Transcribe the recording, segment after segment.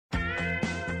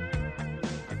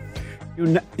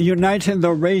Uniting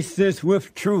the races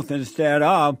with truth instead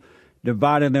of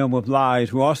dividing them with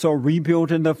lies. We're also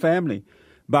rebuilding the family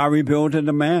by rebuilding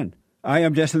the man. I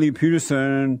am Jesse Lee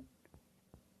Peterson.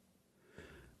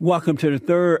 Welcome to the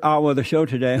third hour of the show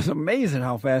today. It's amazing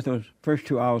how fast those first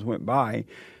 2 hours went by.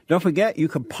 Don't forget, you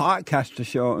can podcast the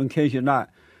show in case you're not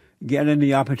getting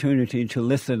the opportunity to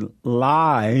listen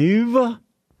live.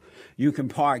 You can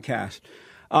podcast.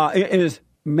 It is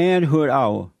Manhood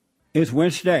Hour. It's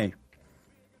Wednesday.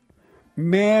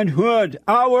 Manhood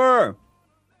Hour.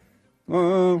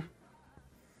 Oh,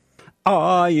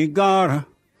 you gotta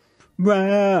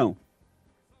round.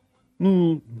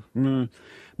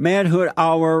 Manhood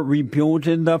Hour,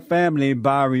 rebuilding the family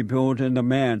by rebuilding the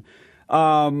man.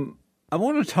 I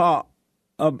want to talk,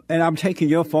 and I'm taking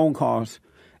your phone calls,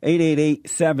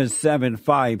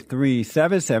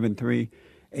 888-775-3773,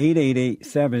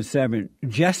 888-77.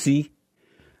 Jesse,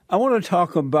 I want to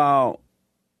talk about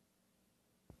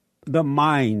the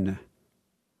mind,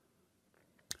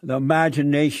 the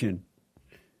imagination,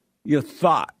 your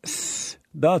thoughts,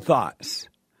 the thoughts.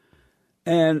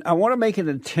 And I want to make an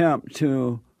attempt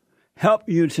to help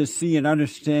you to see and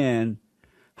understand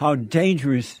how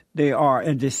dangerous they are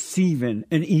and deceiving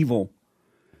and evil.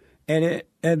 And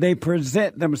they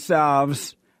present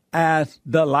themselves as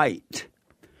the light.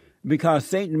 Because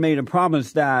Satan made a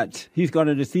promise that he's going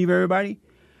to deceive everybody.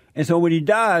 And so what he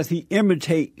does, he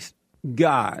imitates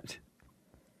God.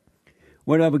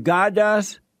 Whatever God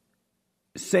does,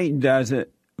 Satan does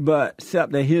it, but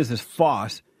except that his is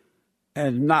false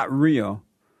and not real.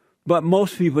 But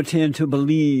most people tend to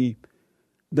believe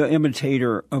the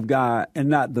imitator of God and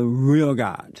not the real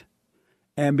God.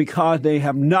 And because they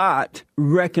have not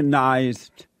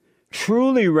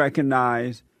truly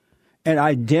recognized and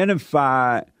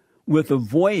identified with the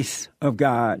voice of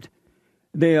God,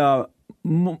 they have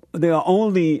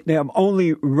only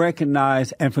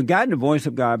recognized and forgotten the voice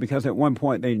of God, because at one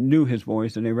point they knew his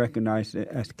voice and they recognized it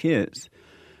as kids.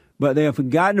 But they have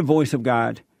forgotten the voice of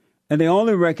God, and they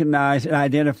only recognize and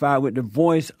identify with the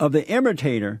voice of the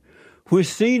imitator, who is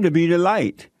seen to be the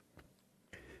light.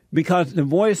 Because the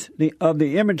voice of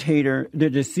the imitator, the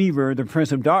deceiver, the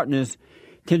prince of darkness,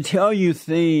 can tell you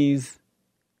things,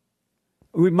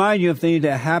 remind you of things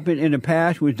that happened in the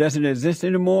past which doesn't exist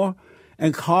anymore,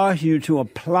 and cause you to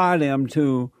apply them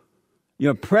to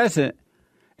your present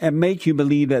and make you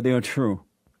believe that they're true.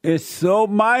 It's so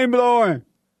mind-blowing.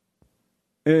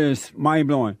 It is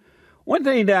mind-blowing. One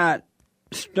thing that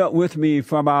stuck with me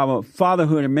from our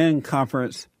Fatherhood and Men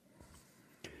conference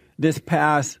this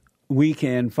past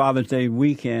weekend, Father's Day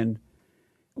weekend,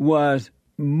 was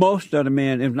most of the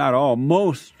men, if not all,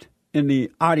 most in the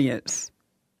audience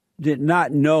did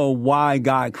not know why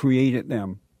God created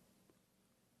them.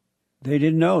 They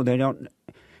didn't know. They don't.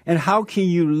 And how can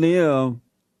you live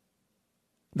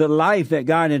the life that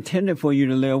God intended for you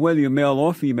to live, whether you're male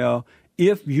or female,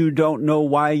 if you don't know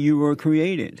why you were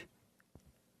created?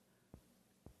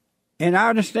 And I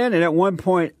understand that at one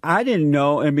point I didn't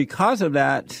know, and because of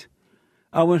that,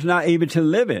 I was not able to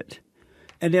live it.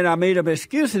 And then I made up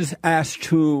excuses as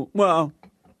to, well,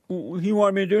 he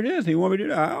wanted me to do this, he wanted me to do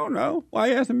that. I don't know. Why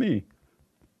are you asking me?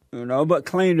 But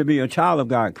claim to be a child of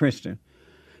God, Christian.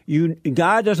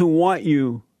 God doesn't want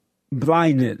you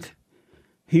blinded.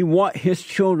 He wants his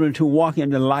children to walk in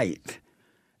the light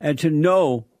and to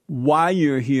know why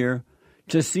you're here,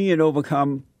 to see and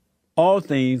overcome all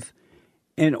things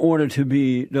in order to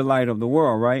be the light of the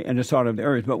world, right? And the salt of the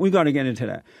earth. But we're going to get into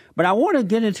that. But I want to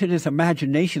get into this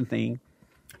imagination thing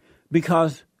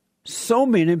because so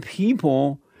many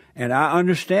people, and I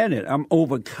understand it, I'm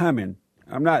overcoming.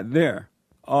 I'm not there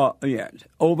yet.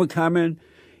 Overcoming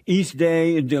each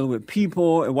day and dealing with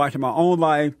people and watching my own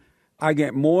life, I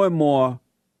get more and more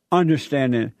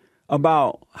understanding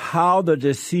about how the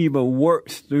deceiver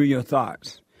works through your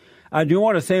thoughts. I do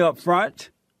want to say up front,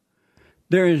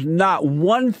 there is not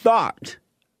one thought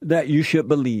that you should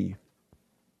believe.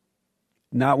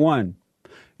 Not one.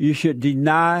 You should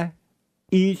deny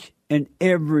each and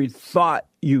every thought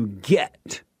you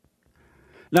get.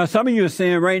 Now, some of you are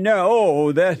saying right now,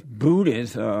 oh, that's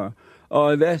Buddhist or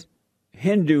that's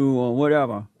Hindu or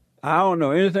whatever. I don't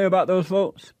know anything about those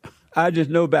folks. I just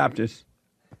know Baptists.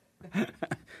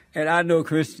 And I know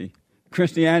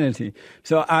Christianity.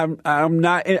 So I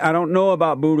don't know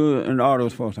about Buddha and all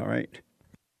those folks, all right?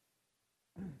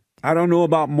 I don't know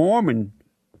about Mormon,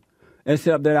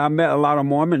 except that I met a lot of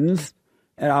Mormons,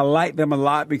 and I like them a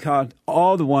lot because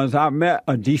all the ones I met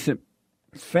are decent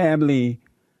family,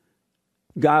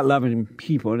 God-loving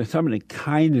people. They're some of the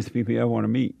kindest people you ever want to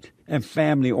meet, and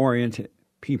family-oriented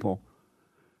people.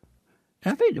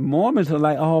 And I think the Mormons are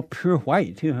like all pure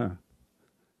white, too, huh?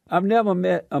 I've never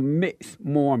met a mixed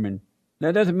Mormon.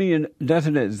 That doesn't mean it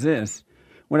doesn't exist.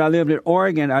 When I lived in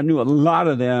Oregon, I knew a lot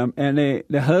of them, and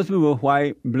the husband was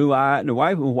white, blue-eyed, and the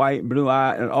wife was white,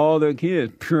 blue-eyed, and all their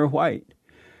kids pure white.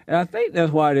 And I think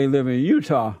that's why they live in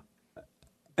Utah.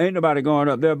 Ain't nobody going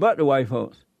up there but the white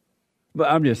folks. But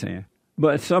I'm just saying.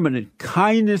 But some of the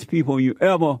kindest people you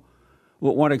ever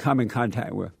would want to come in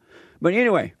contact with. But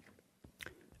anyway,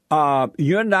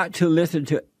 you're not to listen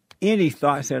to any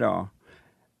thoughts at all.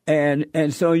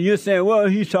 And so you're saying, well,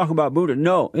 he's talking about Buddha.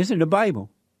 No, it's in the Bible.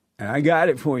 And I got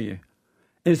it for you.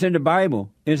 It's in the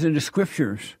Bible. It's in the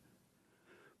scriptures.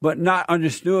 But not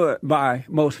understood by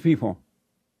most people.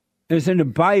 It's in the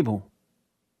Bible.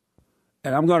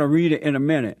 And I'm going to read it in a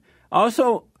minute.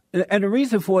 Also, and the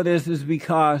reason for this is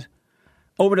because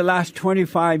over the last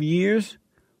 25 years,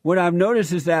 what I've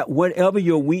noticed is that whatever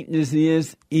your weakness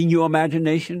is in your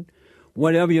imagination,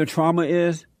 whatever your trauma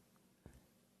is,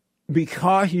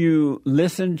 because you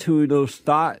listen to those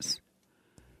thoughts,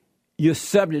 you're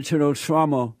subject to those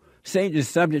trauma. Satan is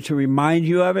subject to remind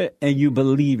you of it, and you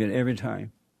believe it every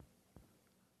time.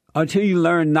 Until you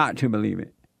learn not to believe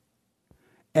it.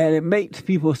 And it makes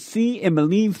people see and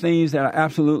believe things that are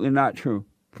absolutely not true.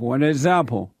 For an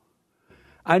example,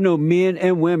 I know men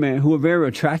and women who are very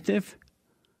attractive,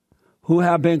 who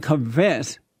have been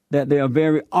convinced that they are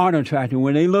very unattractive.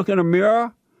 When they look in a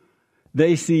mirror,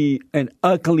 they see an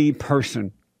ugly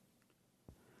person.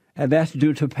 And that's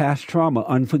due to past trauma,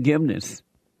 unforgiveness.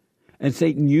 And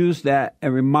Satan used that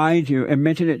and remind you and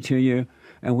mention it to you.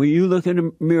 And when you look in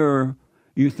the mirror,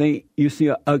 you think you see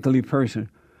an ugly person.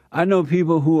 I know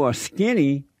people who are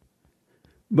skinny,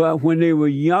 but when they were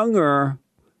younger,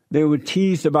 they were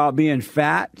teased about being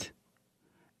fat,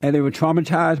 and they were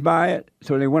traumatized by it.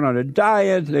 So they went on a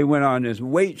diet, they went on this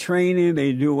weight training,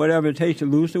 they do whatever it takes to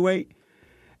lose the weight,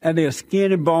 and they're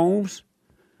skin and bones.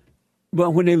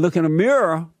 But when they look in a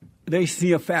mirror, they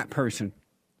see a fat person.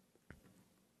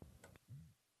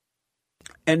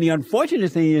 And the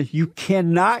unfortunate thing is you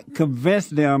cannot convince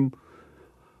them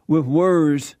with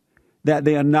words that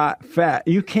they are not fat.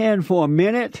 You can for a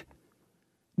minute,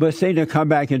 but Satan will come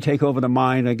back and take over the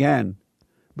mind again.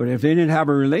 But if they didn't have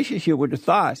a relationship with the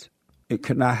thoughts, it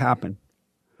could not happen.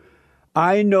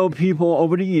 I know people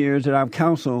over the years that I've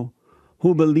counseled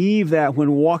who believe that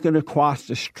when walking across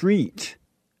the street,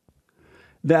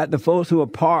 that the folks who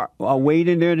are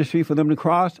waiting there in the street for them to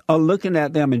cross are looking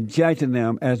at them and judging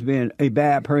them as being a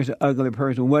bad person, ugly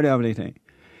person, whatever they think.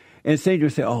 And Satan will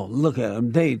say, oh, look at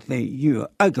them. They think you're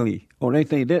ugly. Or they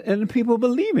think that. And the people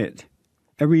believe it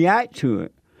and react to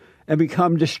it and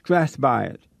become distressed by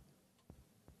it.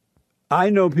 I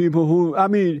know people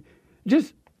who,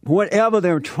 just whatever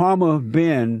their trauma have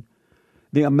been,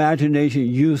 the imagination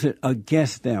use it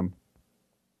against them.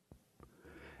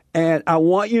 And I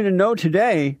want you to know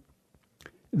today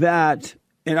that,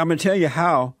 and I'm going to tell you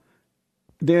how,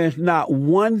 there's not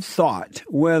one thought,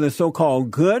 whether so-called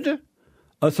good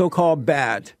or so-called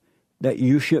bad, that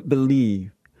you should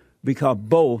believe, because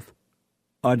both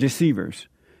are deceivers.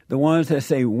 The ones that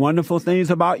say wonderful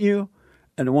things about you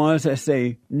and the ones that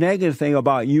say negative things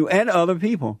about you and other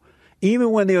people.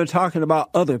 Even when they are talking about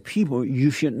other people,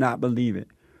 you should not believe it.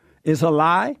 It's a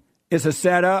lie. It's a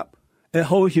setup. It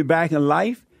holds you back in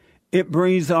life. It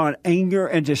brings on anger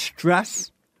and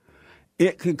distress.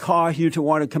 It can cause you to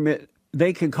want to commit.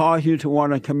 They can cause you to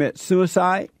want to commit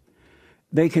suicide.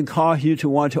 They can cause you to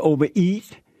want to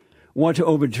overeat, want to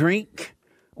overdrink,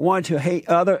 want to hate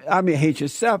hate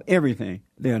yourself, everything.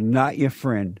 They're not your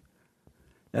friend.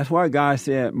 That's why God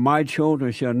said, my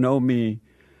children shall know me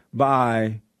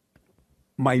by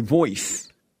my voice.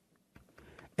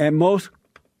 And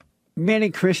many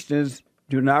Christians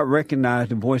do not recognize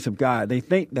the voice of God. They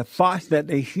think the thoughts that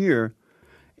they hear,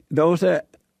 those that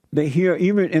they hear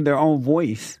even in their own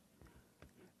voice,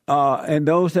 and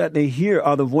those that they hear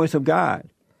are the voice of God.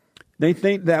 They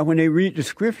think that when they read the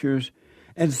scriptures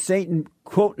and Satan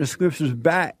quote the scriptures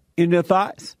back in their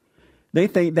thoughts, they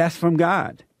think that's from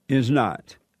God. It is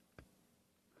not.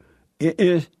 It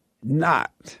is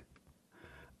not.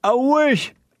 I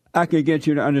wish I could get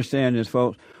you to understand this,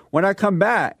 folks. When I come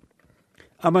back,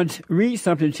 I'm going to read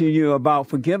something to you about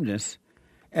forgiveness.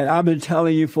 And I've been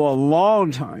telling you for a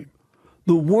long time,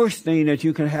 the worst thing that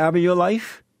you can have in your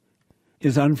life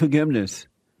is unforgiveness.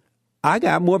 I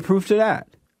got more proof to that.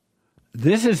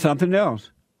 This is something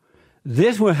else.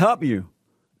 This will help you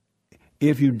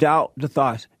if you doubt the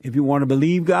thoughts. If you want to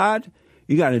believe God,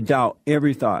 you got to doubt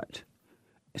every thought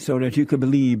so that you can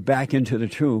believe back into the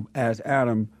truth as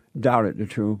Adam doubted the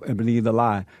truth and believed the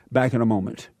lie. Back in a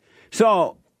moment.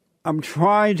 So I'm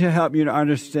trying to help you to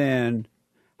understand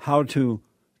how to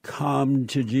come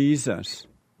to Jesus.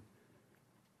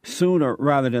 sooner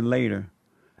rather than later,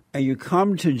 and you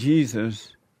come to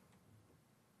Jesus,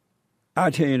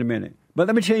 I'll tell you in a minute. But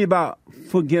let me tell you about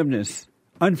forgiveness,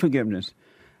 unforgiveness.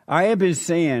 I have been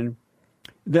saying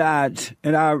that,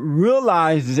 and I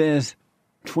realized this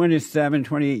 27,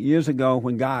 28 years ago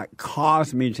when God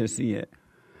caused me to see it,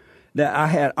 that I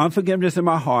had unforgiveness in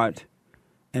my heart,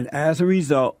 and as a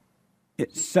result,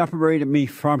 it separated me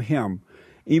from Him.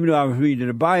 Even though I was reading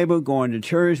the Bible, going to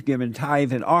church, giving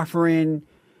tithe and offering,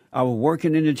 I was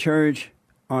working in the church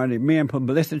on the men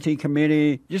publicity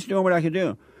committee, just doing what I could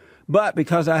do. But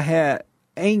because I had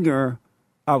anger,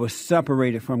 I was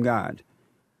separated from God.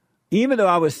 Even though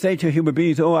I would say to human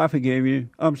beings, oh, I forgive you,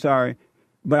 I'm sorry,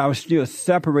 but I was still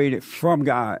separated from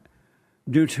God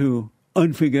due to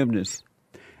unforgiveness.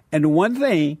 And the one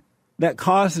thing that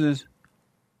causes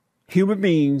human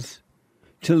beings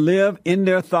to live in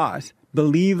their thoughts,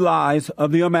 believe lies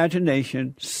of the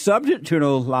imagination, subject to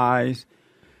those lies,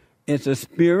 is a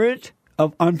spirit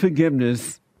of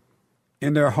unforgiveness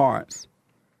in their hearts.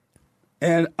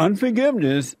 And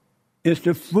unforgiveness is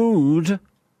the food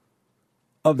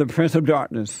of the prince of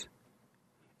darkness.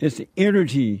 It's the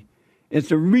energy. It's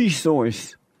the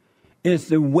resource. It's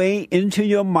the way into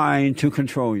your mind to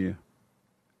control you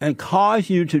and cause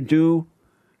you to do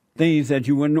things that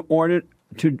you wouldn't order,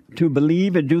 to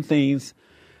believe and do things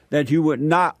that you would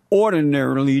not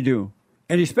ordinarily do.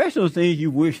 And especially those things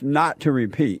you wish not to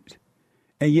repeat.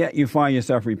 And yet you find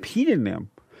yourself repeating them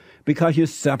because you're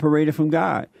separated from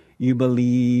God. You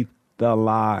believe the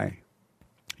lie.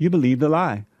 You believe the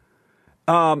lie.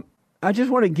 I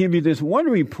just want to give you this one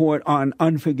report on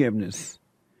unforgiveness.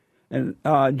 And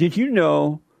did you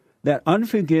know that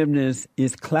unforgiveness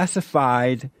is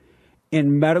classified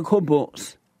in medical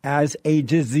books as a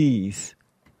disease?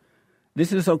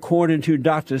 This is according to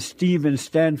Dr. Stephen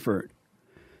Stanford,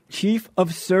 Chief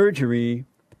of Surgery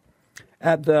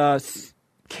at the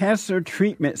Cancer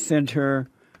Treatment Center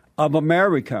of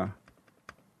America.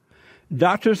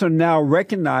 Doctors are now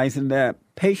recognizing that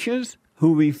patients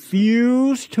who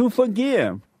refuse to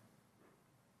forgive,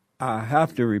 I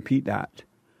have to repeat that.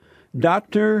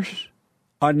 Doctors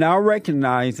are now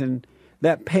recognizing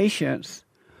that patients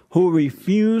who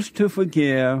refuse to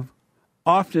forgive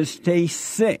often stay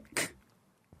sick.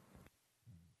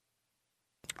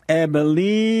 And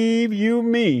believe you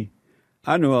me,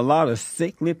 I know a lot of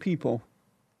sickly people,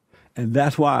 and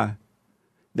that's why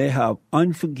they have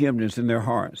unforgiveness in their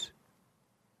hearts.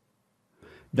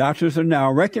 Doctors are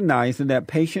now recognizing that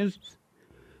patients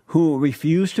who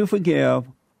refuse to forgive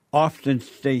often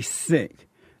stay sick.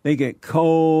 They get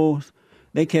colds.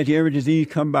 They catch every disease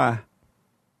come by.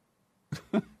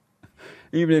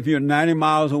 Even if you're 90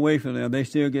 miles away from them, they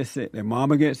still get sick. Their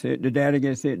mama gets sick. The daddy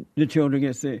gets sick. The children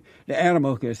get sick. The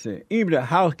animals get sick. Even the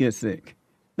house gets sick.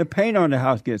 The paint on the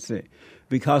house gets sick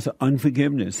because of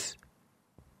unforgiveness.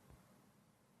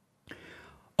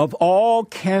 Of all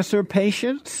cancer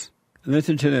patients,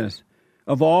 listen to this.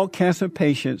 Of all cancer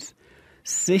patients,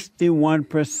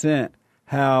 61%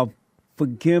 have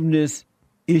forgiveness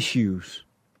issues.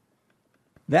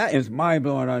 That is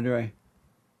mind-blowing, Andre.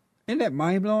 Isn't that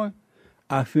mind-blowing?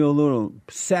 I feel a little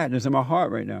sadness in my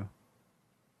heart right now.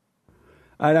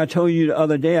 And I told you the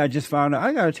other day, I just found out,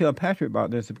 I got to tell Patrick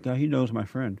about this because he knows my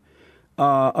friend.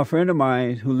 A friend of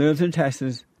mine who lives in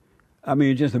Texas, I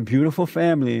mean, just a beautiful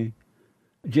family,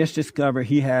 just discovered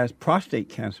he has prostate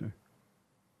cancer.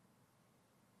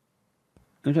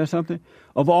 Isn't that something?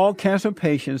 Of all cancer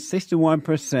patients,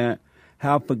 61%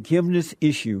 have forgiveness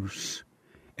issues.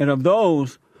 And of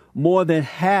those, more than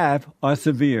half are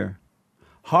severe.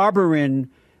 Harboring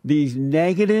these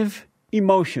negative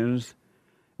emotions,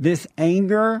 this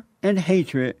anger and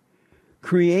hatred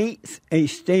creates a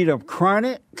state of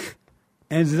chronic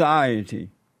anxiety,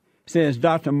 says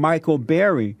Dr. Michael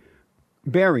Berry,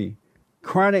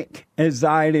 chronic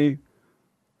anxiety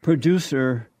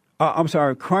produces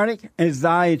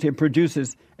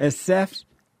excess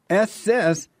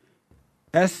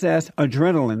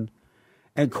adrenaline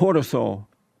and cortisol,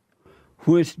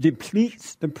 which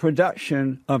depletes the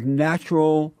production of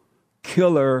natural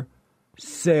killer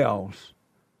cells.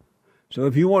 So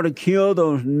if you want to kill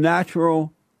those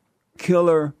natural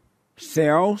killer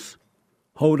cells,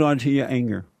 hold on to your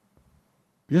anger.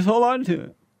 Just hold on to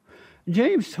it.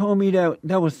 James told me that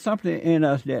there was something in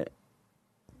us that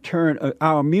turned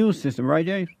our immune system, right,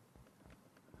 James?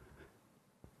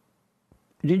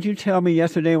 Did you tell me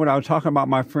yesterday when I was talking about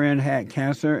my friend had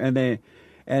cancer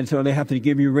and so they have to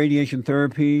give you radiation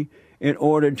therapy in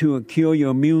order to kill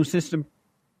your immune system?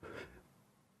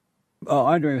 Oh,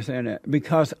 Andre was saying that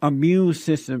because your immune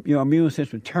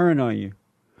system turned on you.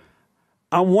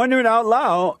 I'm wondering out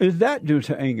loud, is that due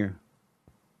to anger?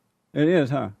 It is,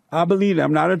 huh? I believe that.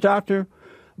 I'm not a doctor,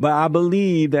 but I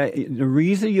believe that the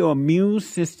reason your immune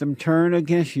system turned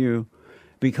against you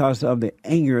because of the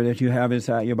anger that you have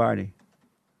inside your body.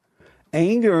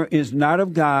 Anger is not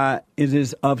of God. It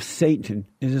is of Satan.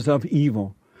 It is of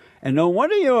evil. And no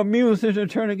wonder your immune system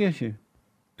turned against you.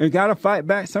 You got to fight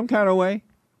back some kind of way.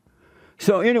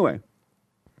 So anyway,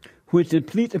 which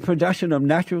deplete the production of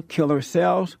natural killer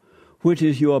cells, which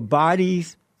is your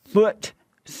body's foot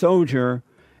soldier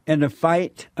in the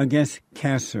fight against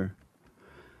cancer.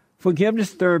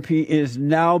 Forgiveness therapy is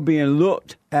now being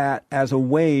looked at as a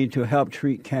way to help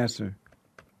treat cancer.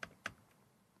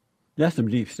 That's some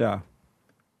deep stuff.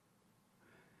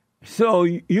 So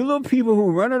you little people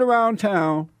who running around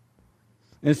town,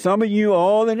 and some of you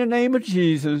all in the name of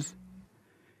Jesus,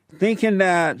 thinking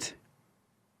that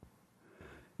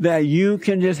you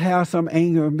can just have some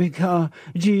anger because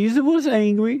Jesus was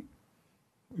angry.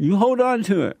 You hold on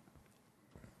to it.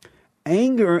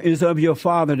 Anger is of your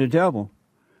father, the devil.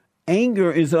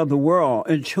 Anger is of the world,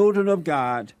 and children of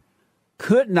God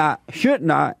could not, should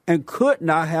not, and could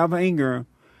not have anger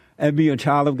and be a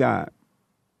child of God.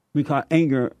 Because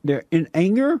in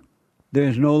anger,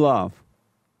 there's no love.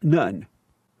 None.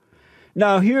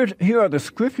 Now, here are the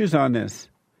scriptures on this.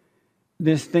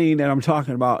 This thing that I'm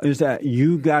talking about is that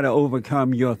you got to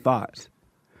overcome your thoughts.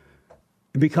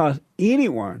 Because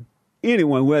anyone,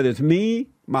 whether it's me,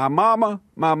 my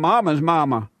mama's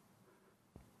mama,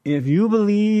 if you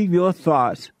believe your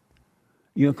thoughts,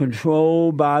 you're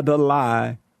controlled by the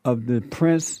lie of the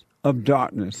prince of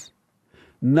darkness.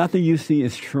 Nothing you see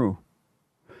is true.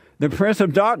 The prince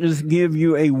of darkness gives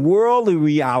you a worldly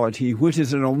reality, which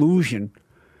is an illusion,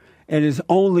 and is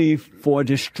only for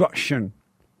destruction.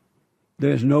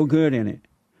 There's no good in it.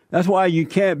 That's why you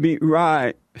can't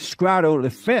straddle the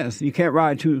fence. You can't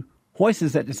ride two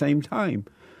horses at the same time.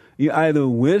 You're either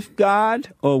with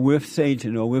God or with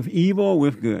Satan, or with evil or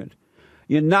with good.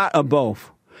 You're not a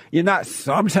both. You're not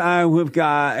sometime with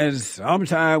God and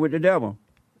sometime with the devil.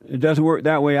 It doesn't work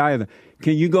that way either.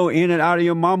 Can you go in and out of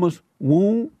your mama's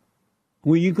womb?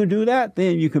 When you can do that,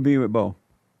 then you can be with both.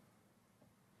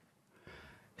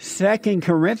 2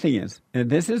 Corinthians, and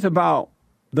this is about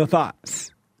the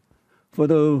thoughts. For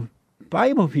the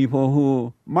Bible people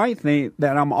who might think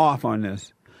that I'm off on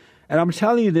this. And I'm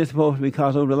telling you this both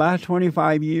because over the last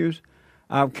 25 years,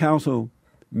 I've counseled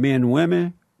men and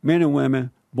women,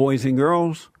 boys and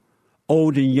girls,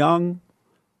 old and young,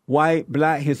 white,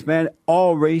 black, Hispanic,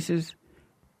 all races,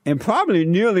 and probably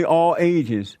nearly all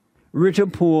ages, rich or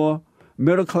poor,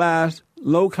 middle class,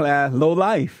 low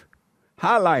life,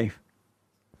 high life.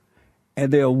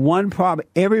 And there's one problem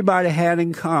everybody has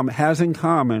in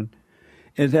common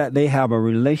is that they have a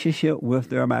relationship with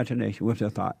their imagination, with their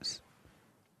thoughts.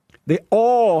 They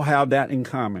all have that in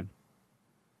common.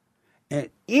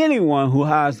 And anyone who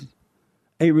has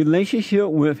a relationship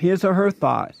with his or her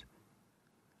thoughts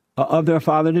of their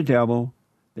father, the devil,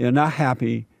 they're not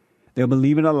happy, they're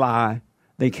believing a lie,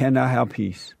 they cannot have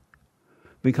peace.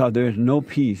 Because there is no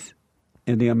peace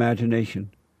in the imagination.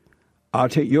 I'll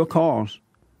take your calls.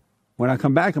 When I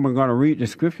come back, I'm going to read the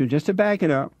scripture just to back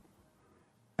it up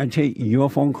and take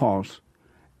your phone calls.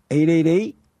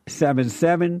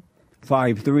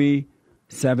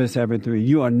 888-77-53-773.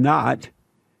 You are not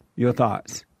your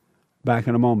thoughts. Back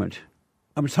in a moment.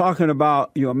 I'm talking about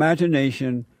your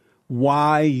imagination,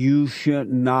 why you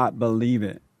should not believe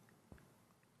it.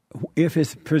 If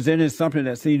it's presented something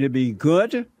that seems to be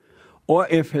good, or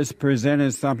if it's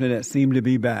presented something that seemed to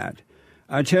be bad.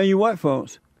 I tell you what,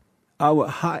 folks,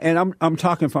 I'm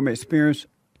talking from experience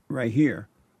right here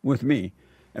with me,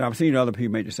 and I've seen other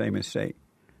people make the same mistake.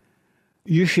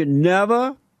 You should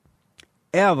never,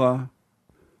 ever,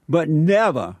 but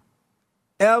never,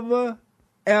 ever,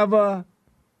 ever,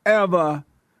 ever,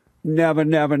 never,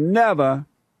 never, never,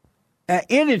 at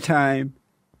any time,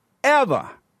 ever.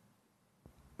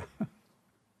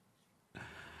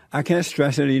 I can't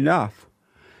stress it enough.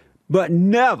 But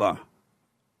never,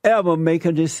 ever make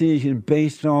a decision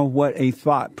based on what a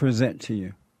thought presents to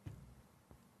you.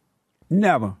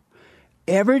 Never.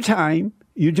 Every time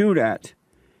you do that,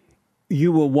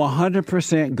 you will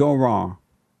 100% go wrong.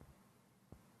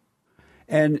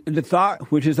 And the thought,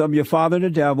 which is of your father the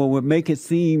devil, will make it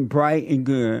seem bright and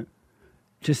good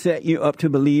to set you up to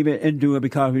believe it and do it,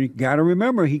 because you got to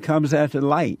remember, he comes as the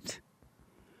light.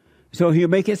 So he'll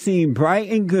make it seem bright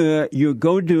and good. You'll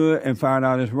go do it and find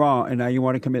out it's wrong. And now you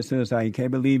want to commit suicide. You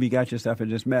can't believe you got yourself in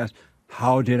this mess.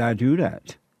 How did I do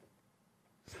that?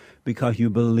 Because you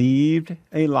believed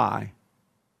a lie.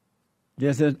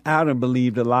 Just as Adam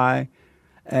believed a lie,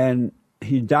 and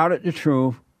he doubted the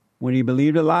truth. When he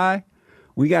believed a lie,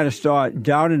 We got to start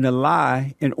doubting the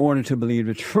lie in order to believe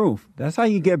the truth. That's how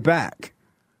you get back.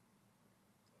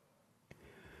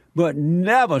 But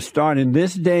never starting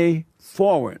this day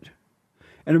forward.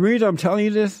 And the reason I'm telling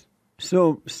you this,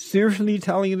 so seriously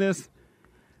telling you this,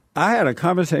 I had a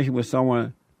conversation with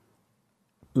someone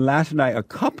last night, a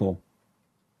couple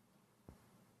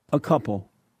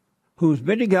who's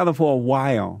been together for a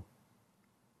while.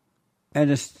 And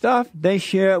the stuff they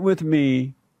shared with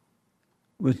me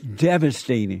was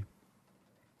devastating.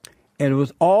 And it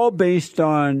was all based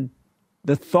on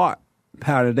the thought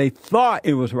pattern. They thought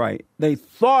it was right. They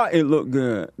thought it looked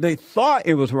good. They thought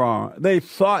it was wrong. They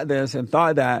thought this and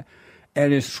thought that,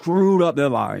 and it screwed up their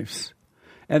lives.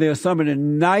 And they're some of the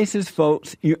nicest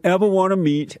folks you ever want to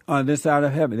meet on this side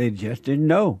of heaven. They just didn't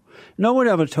know. No one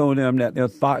ever told them that their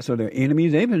thoughts are their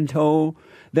enemies. They've been told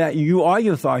that you are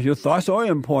your thoughts. Your thoughts are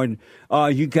important.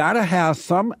 You got to have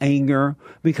some anger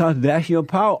because that's your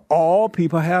power. All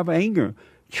people have anger.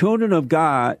 Children of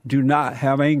God do not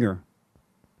have anger.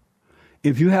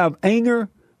 If you have anger,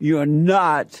 you are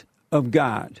not of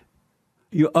God.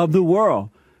 You're of the world.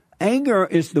 Anger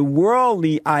is the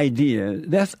worldly idea.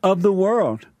 That's of the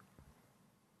world.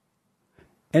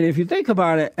 And if you think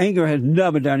about it, anger has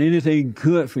never done anything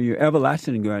good for you,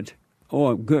 everlasting good,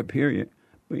 or good, period.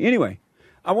 But anyway,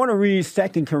 I want to read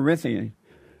 2 Corinthians,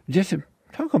 just to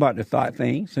talk about the thought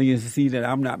thing, so you see that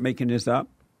I'm not making this up.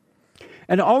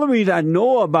 And the only reason I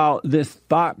know about this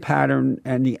thought pattern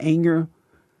and the anger,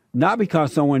 not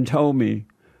because someone told me,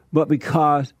 but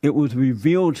because it was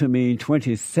revealed to me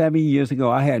 27 years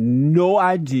ago. I had no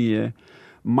idea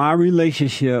my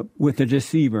relationship with the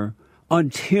deceiver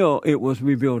until it was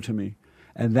revealed to me.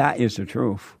 And that is the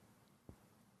truth.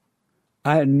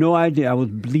 I had no idea. I was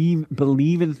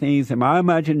believing things in my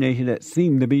imagination that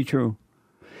seemed to be true.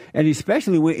 And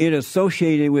especially when it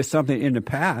associated with something in the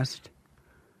past.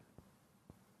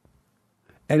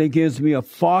 And it gives me a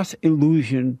false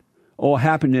illusion or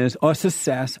happiness or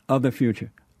success of the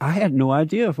future. I had no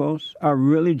idea, folks. I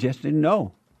really just didn't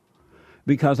know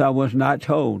because I was not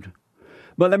told.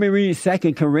 But let me read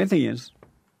 2 Corinthians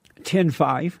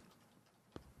 10:5.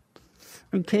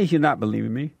 In case you're not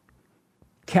believing me.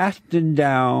 Casting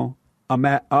down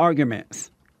arguments.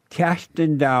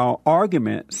 Casting down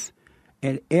arguments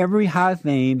and every high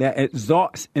thing that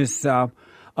exalts itself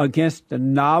against the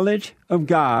knowledge of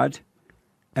God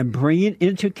and bringing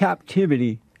into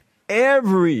captivity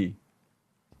every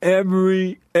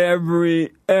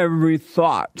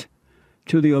thought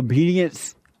to the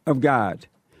obedience of God.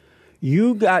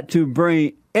 You got to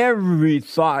bring every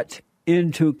thought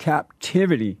into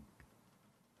captivity,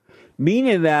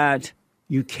 meaning that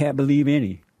you can't believe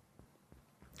any.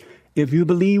 If you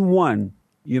believe one,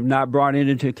 you've not brought it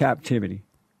into captivity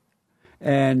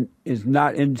and is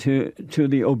not into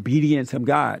the obedience of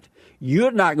God.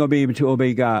 You're not going to be able to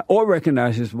obey God or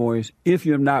recognize His voice if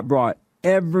you have not brought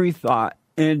every thought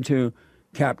into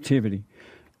captivity.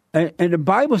 And the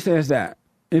Bible says that.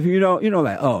 If you don't,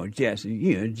 like, oh, Jesse,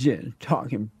 you're just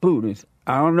talking Buddhist.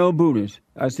 I don't know Buddhists.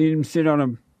 I see them sit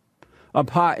on a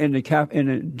pot in the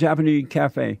Japanese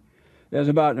cafe. There's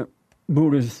about the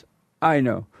Buddhists I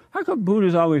know. How come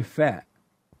Buddhists always fat?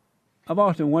 I've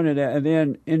often wondered that. And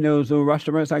then in those little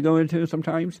restaurants I go into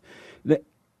sometimes, they're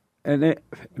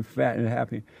fat and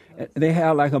happy. They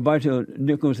have like a bunch of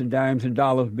nickels and dimes and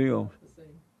dollar bills. That's the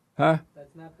same. Huh?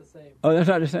 That's not the same. Oh, that's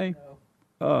not the same?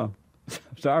 No. Oh,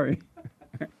 sorry.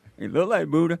 It looked like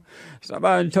Buddha.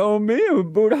 Somebody told me it was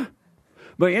Buddha.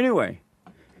 But anyway,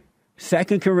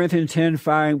 2 Corinthians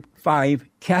 10:5,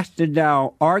 casting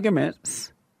down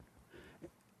arguments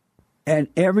and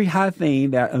every high thing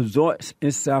that exalts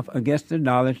itself against the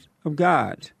knowledge of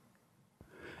God,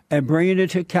 and bringing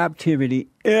into captivity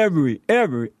every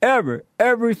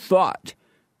thought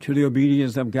to the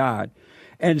obedience of God.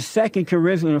 And 2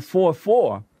 Corinthians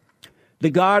 4:4, the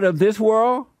God of this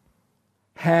world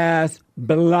has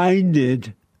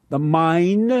blinded the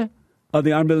mind of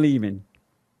the unbelieving,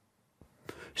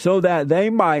 so that they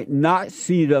might not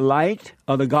see the light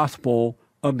of the gospel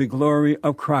of the glory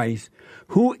of Christ,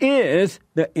 who is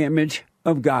the image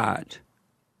of God.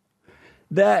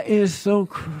 That is so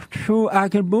true, I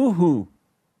can boo-hoo.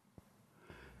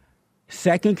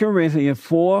 2 Corinthians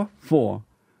 4:4,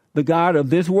 the God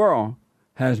of this world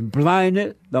has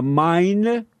blinded the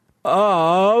mind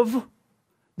of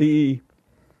the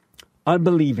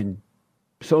unbelieving,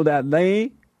 so that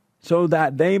they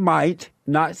might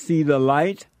not see the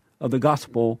light of the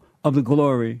gospel of the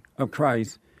glory of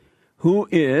Christ, who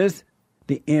is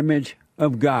the image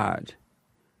of God.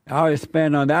 I'll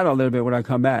expand on that a little bit when I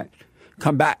come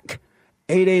back.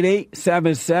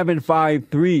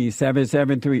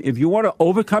 888-7753-773. If you want to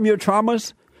overcome your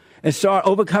traumas and start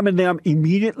overcoming them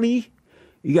immediately,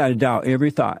 you got to doubt every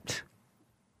thought.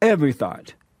 Every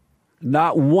thought.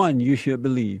 Not one you should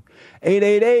believe.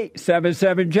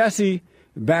 888-77-JESSE.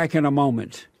 Back in a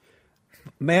moment.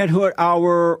 Manhood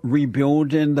Hour,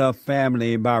 rebuilding the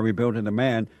family by rebuilding the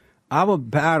man. Our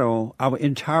battle, our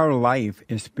entire life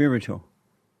is spiritual.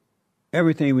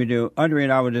 Everything we do. Andre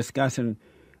and I were discussing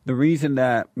the reason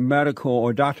that medical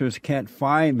or doctors can't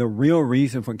find the real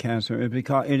reason for cancer is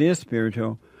because it is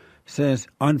spiritual. It says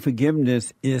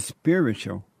unforgiveness is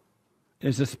spiritual.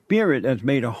 It's a spirit that's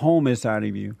made a home inside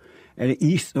of you, and it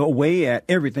eats away at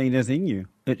everything that's in you.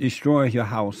 It destroys your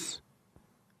house.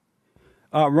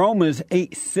 Romans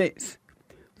 8:6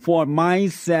 for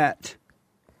mindset.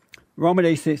 Romans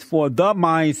 8:6 for the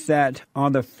mindset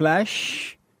on the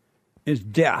flesh is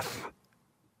death,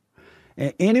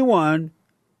 and anyone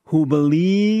who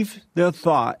believes their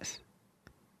thoughts,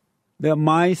 their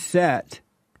mindset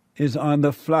is on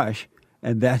the flesh,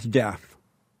 and that's death.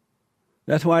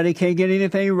 That's why they can't get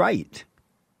anything right.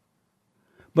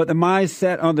 But the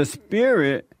mindset on the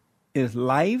spirit is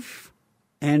life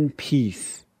and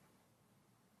peace.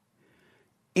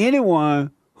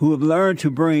 Anyone who have learned to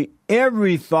bring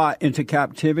every thought into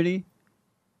captivity,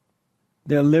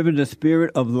 they're living the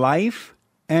spirit of life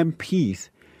and peace.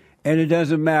 And it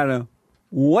doesn't matter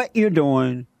what you're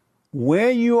doing,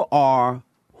 where you are,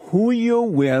 who you're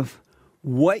with,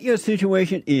 what your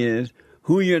situation is,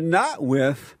 who you're not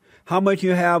with, how much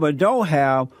you have or don't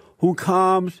have, who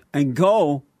comes and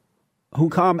go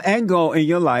in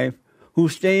your life, who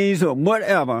stays or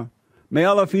whatever,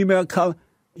 male or female color,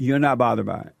 you're not bothered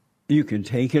by it. You can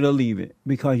take it or leave it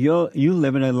because you're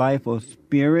living a life of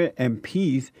spirit and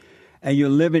peace, and you're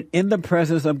living in the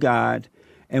presence of God.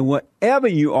 And whatever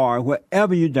you are,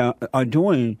 whatever you are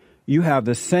doing, you have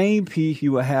the same peace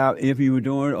you would have if you were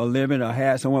doing or living or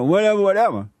had someone,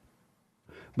 whatever.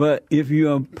 But if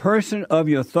you're a person of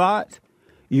your thoughts,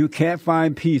 you can't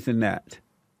find peace in that.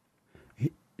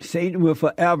 Satan will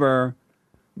forever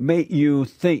make you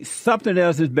think something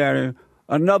else is better,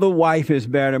 another wife is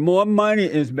better, more money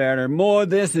is better, more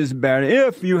this is better,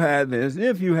 if you had this,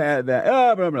 if you had that,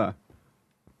 blah, blah, blah.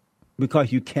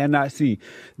 Because you cannot see.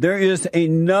 There is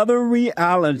another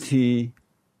reality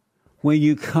when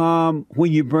you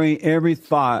bring every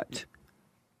thought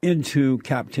into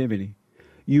captivity.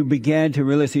 You begin to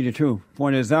really see the truth. For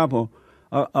an example,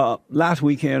 last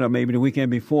weekend or maybe the weekend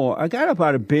before, I got up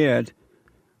out of bed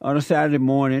on a Saturday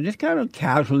morning, just kind of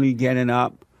casually getting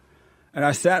up. And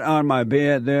I sat on my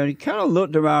bed there and kind of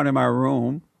looked around in my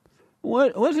room.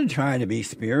 Wasn't trying to be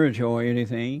spiritual or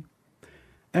anything.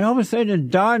 And all of a sudden it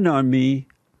dawned on me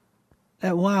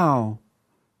that, wow,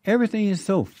 everything is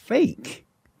so fake.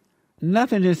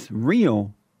 Nothing is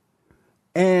real.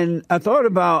 And I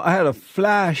had a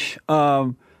flash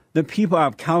of the people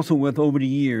I've counseled with over the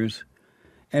years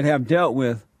and have dealt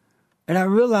with. And I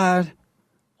realized,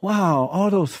 wow, all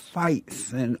those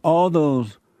fights and all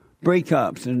those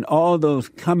breakups and all those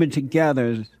coming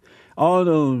together, all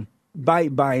those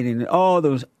biting and all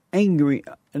those angry,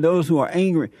 and those who are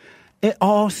angry, it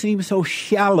all seemed so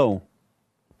shallow.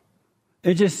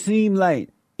 It just seemed like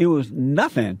it was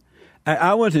nothing.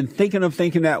 I wasn't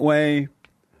thinking that way.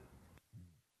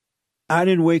 I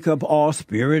didn't wake up all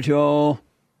spiritual.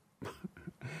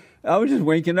 I was just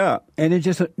waking up. And it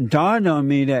just dawned on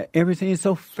me that everything is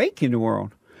so fake in the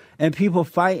world. And people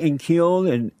fight and kill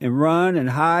and run and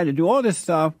hide and do all this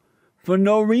stuff for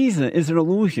no reason. It's an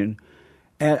illusion.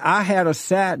 And I had a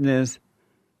sadness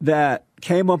that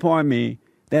came upon me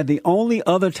that the only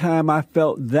other time I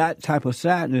felt that type of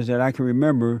sadness that I can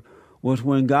remember was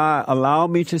when God allowed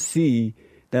me to see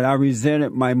that I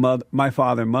resented my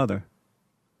father and mother.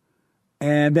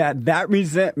 And that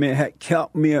resentment had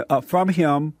kept me from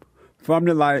him, from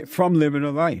living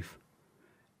a life.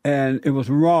 And it was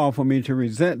wrong for me to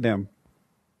resent them.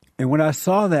 And when I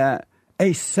saw that,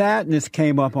 a sadness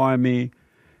came up on me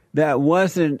that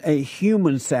wasn't a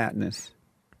human sadness.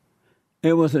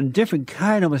 It was a different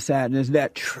kind of a sadness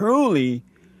that truly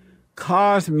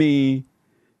caused me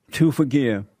to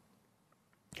forgive.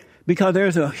 Because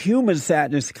there's a human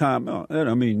sadness come. Oh, that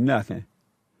don't mean nothing.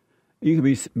 You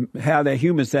can have that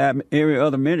human sadness every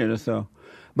other minute or so.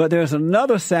 But there's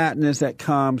another sadness that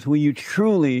comes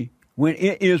when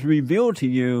it is revealed to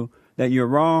you that you're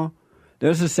wrong.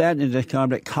 There's a sadness that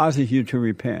comes that causes you to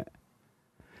repent.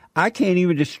 I can't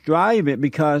even describe it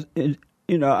because it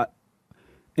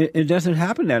doesn't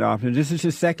happen that often. This is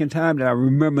the second time that I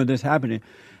remember this happening.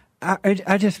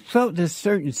 I just felt this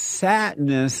certain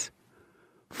sadness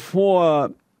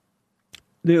for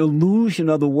the illusion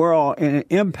of the world and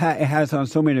the impact it has on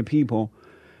so many people.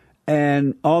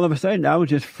 And all of a sudden, I was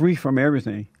just free from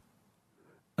everything.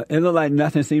 It looked like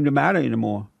nothing seemed to matter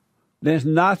anymore. There's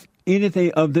not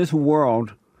anything of this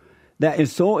world that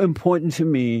is so important to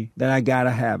me that I got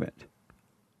to have it,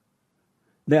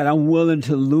 that I'm willing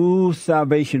to lose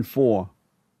salvation for.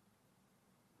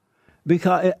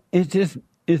 Because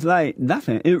it's like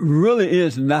nothing. It really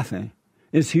is nothing.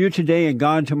 It's here today and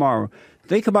gone tomorrow.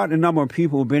 Think about the number of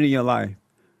people who've been in your life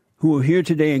who are here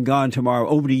today and gone tomorrow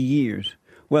over the years,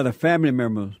 whether family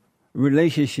members,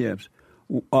 relationships,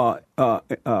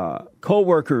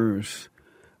 co-workers.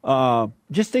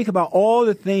 Just think about all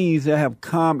the things that have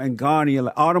come and gone in your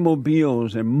life,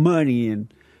 automobiles and money,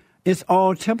 and it's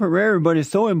all temporary, but it's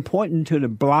so important to the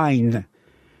blind,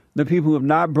 the people who have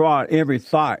not brought every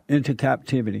thought into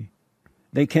captivity.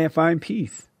 They can't find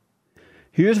peace.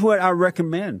 Here's what I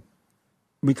recommend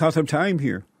because of time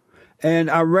here.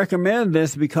 And I recommend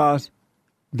this because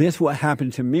this what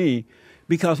happened to me,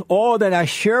 because all that I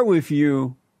share with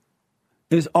you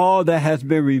is all that has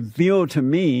been revealed to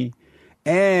me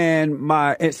and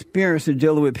my experience in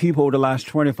dealing with people the last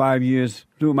 25 years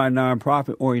through my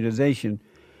nonprofit organization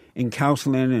in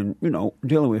counseling and,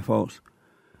 dealing with folks.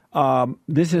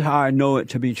 This is how I know it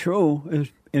to be true.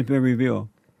 It's been revealed.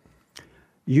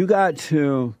 You have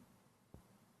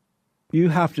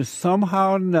to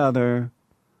somehow or another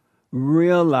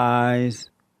realize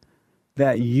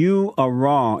that you are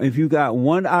wrong. If you got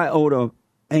one iota of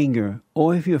anger,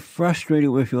 or if you're frustrated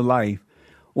with your life,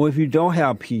 or if you don't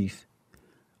have peace,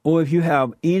 or if you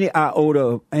have any iota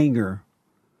of anger,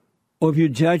 or if you're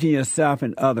judging yourself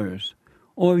and others,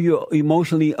 or if you're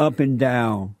emotionally up and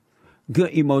down,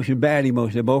 good emotion, bad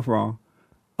emotion, they're both wrong,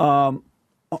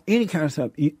 any kind of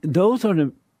stuff,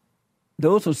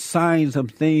 those are signs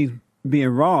of things being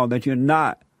wrong, that you're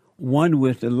not one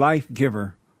with the life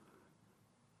giver.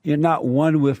 You're not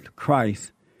one with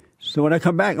Christ. So when I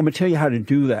come back, I'm going to tell you how to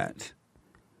do that.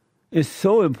 It's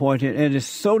so important, and it's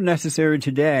so necessary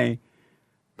today,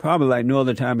 probably like no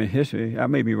other time in history. I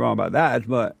may be wrong about that,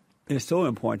 but it's so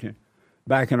important.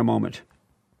 Back in a moment.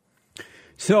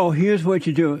 So here's what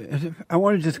you do. I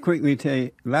want to just quickly tell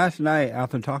you, last night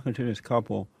after talking to this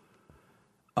couple,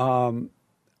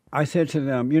 I said to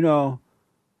them, your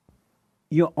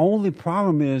only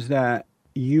problem is that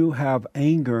you have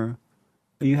anger,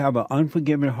 you have an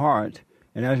unforgiving heart,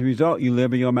 and as a result, you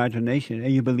live in your imagination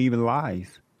and you believe in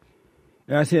lies.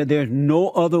 And I said, there's no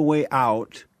other way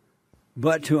out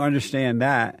but to understand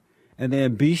that, and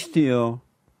then be still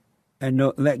and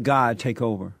let God take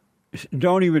over.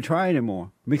 Don't even try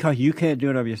anymore, because you can't do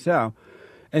it of yourself.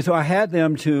 And so I had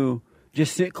them to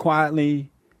just sit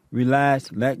quietly,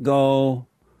 relax, let go,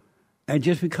 and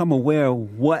just become aware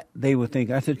of what they were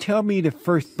thinking. I said, tell me the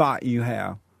first thought you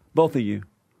have, both of you.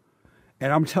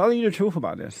 And I'm telling you the truth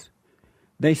about this.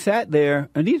 They sat there,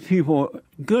 and these people,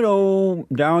 good old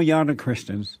down yonder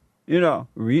Christians,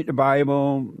 read the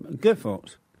Bible, good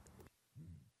folks.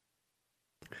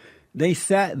 They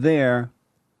sat there,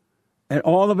 and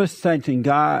all of a sudden,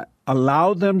 God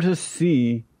allowed them to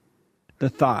see the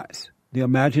thoughts, the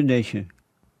imagination.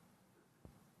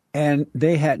 And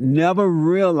they had never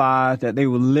realized that they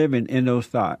were living in those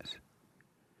thoughts.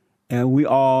 And we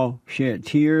all shed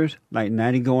tears like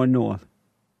 90 going north.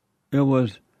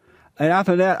 And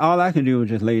after that, all I could do was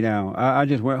just lay down. I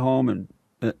just went home, and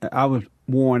I was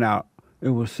worn out. It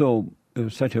was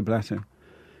such a blessing.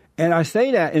 And I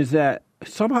say that is that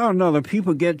somehow or another,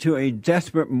 people get to a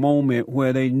desperate moment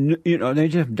where they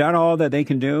just done all that they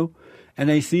can do, and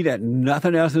they see that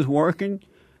nothing else is working.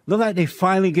 Look like they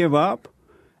finally give up.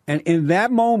 And in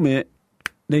that moment,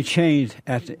 they change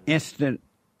at the instant,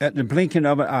 at the blinking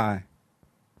of an eye.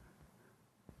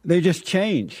 They just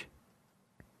change.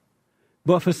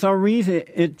 But for some reason,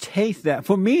 it takes that.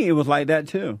 For me, it was like that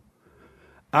too.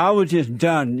 I was just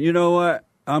done. You know what?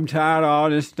 I'm tired of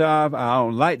all this stuff. I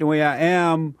don't like the way I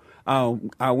am.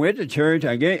 I went to church.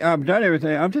 I've done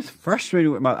everything. I'm just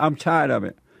frustrated with I'm tired of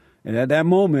it. And at that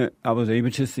moment, I was able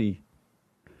to see.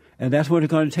 And that's what it's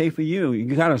going to take for you.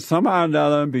 You got to somehow or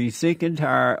another be sick and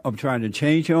tired of trying to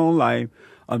change your own life,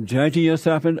 of judging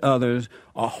yourself and others,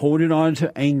 or holding on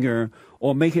to anger,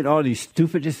 or making all these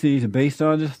stupid decisions based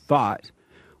on this thought.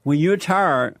 When you're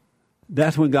tired,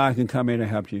 that's when God can come in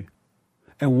and help you.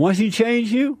 And once He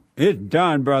changes you, it's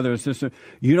done, brother and sister.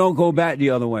 You don't go back the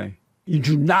other way. You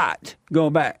do not go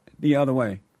back the other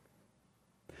way.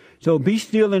 So be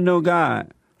still and know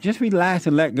God. Just relax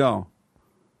and let go.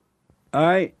 All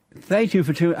right? Thank you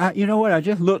for tuning. You know what? I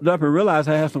just looked up and realized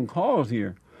I have some calls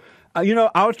here.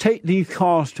 I'll take these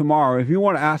calls tomorrow. If you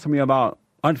want to ask me about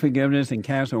unforgiveness and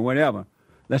cancer or whatever,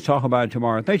 Let's talk about it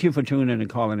tomorrow. Thank you for tuning in and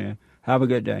calling in. Have a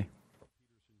good day.